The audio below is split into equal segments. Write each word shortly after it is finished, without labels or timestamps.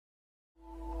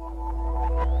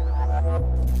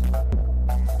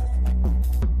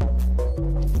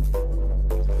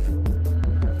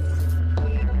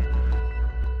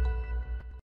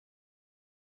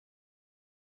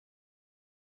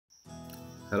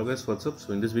Hello guys, what's up?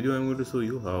 So in this video I'm going to show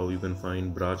you how you can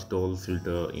find Bratz doll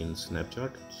filter in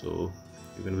Snapchat. So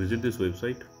you can visit this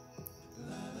website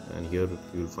and here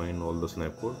you will find all the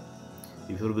snap code.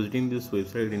 If you're visiting this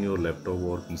website in your laptop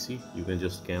or PC, you can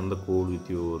just scan the code with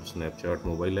your Snapchat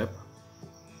mobile app.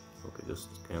 Okay, just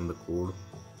scan the code.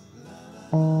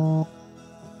 Now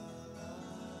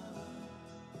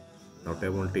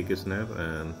tap on take a snap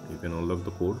and you can unlock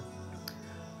the code.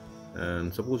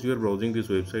 And suppose you are browsing this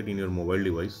website in your mobile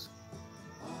device,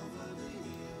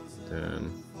 then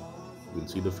you will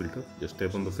see the filter. Just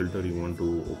tap on the filter you want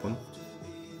to open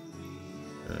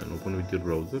and open with your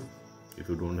browser if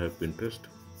you don't have Pinterest.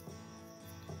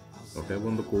 Now tap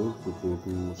on the code to go to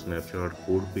Snapchat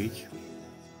code page.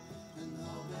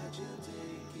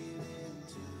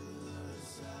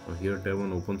 Now here tap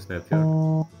on open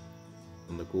Snapchat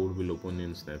and the code will open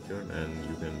in Snapchat and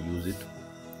you can use it.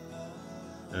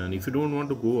 And if you don't want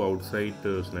to go outside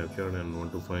Snapchat and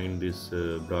want to find this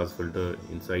Bratz filter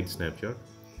inside Snapchat,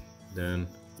 then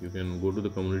you can go to the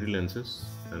community lenses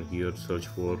and here search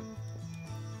for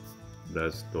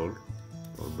Bratz doll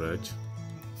or Bratz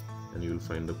and you will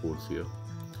find the codes here.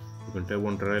 You can tap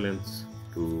on try lens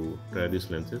to try these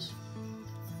lenses.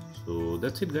 So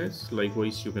that's it guys.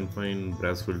 Likewise you can find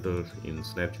Bratz filter in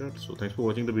Snapchat. So thanks for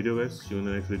watching the video guys. See you in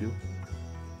the next video.